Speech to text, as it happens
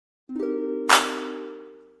Yeah,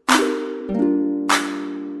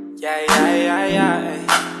 yeah, yeah, yeah, ay.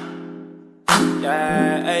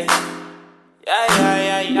 Yeah, ay. Yeah, yeah,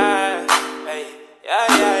 yeah, yeah, ay. Yeah,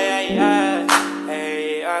 yeah, yeah, yeah,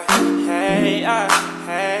 hey, hey,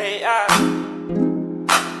 hey,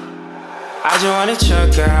 I just wanna chill,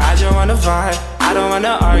 girl, I just wanna vibe. I don't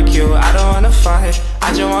wanna argue, I don't wanna fight.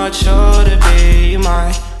 I just want you to be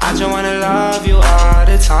mine. I just wanna love you all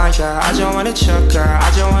the time, girl. I just wanna chill, girl,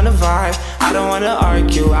 I just wanna vibe. I don't wanna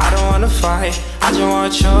argue, I don't wanna fight. I just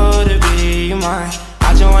want you to be mine.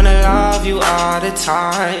 I just wanna love you all the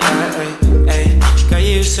time, yeah, hey. Girl,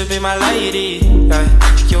 you used to be my lady, yeah.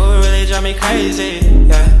 You really drive me crazy,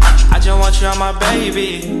 yeah. I just want you on my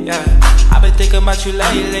baby, yeah. I've been thinking about you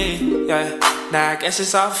lately, yeah. Now I guess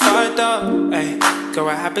it's all fucked up, ayy. Girl,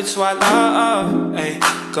 what happened to our love, ayy?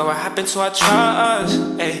 Girl, what happened to our trust,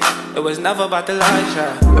 ayy? It was never about the lies,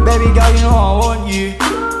 yeah. But baby girl, you know I want you.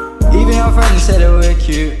 Even your friends said that we're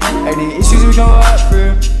cute. Any issues we can work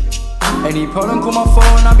through. Any problem, call my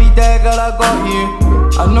phone, I'll be there, girl, I got you.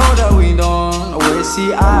 I know that we don't always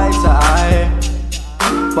see eye to eye,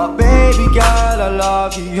 but baby girl, I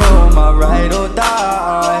love you, you're my ride or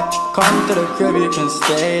die. Come to the crib, you can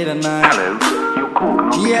stay the night. Hello, your call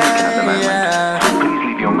cannot be taken at the moment. Yeah. Please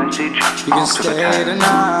leave your message You can after the stay the tone.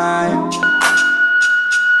 night.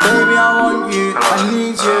 Baby, I want you, Hello. I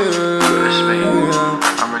need you. This is me.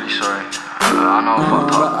 I'm really sorry. I know I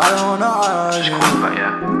fucked But up. I don't wanna Just argue, call me back,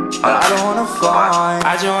 yeah? I don't wanna fight. I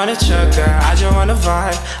just wanna chill, girl, I just wanna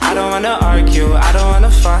vibe. I don't wanna argue, I don't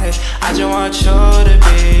wanna fight. I just want you to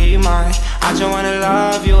be mine. I just wanna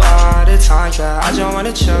love you all the time, girl. I just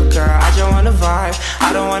wanna chill, girl, I just wanna vibe.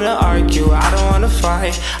 I don't wanna argue, I don't wanna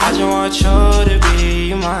fight. I just want you to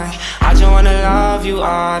be mine. I just wanna love you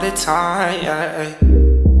all the time, yeah.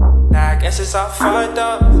 Now I guess it's all fucked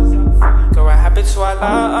up. Girl, what happened to our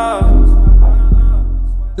love?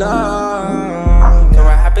 Love, Girl,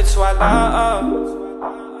 what happened to our love?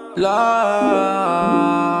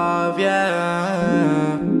 love,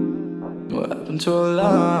 yeah. What happened to our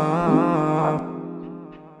love?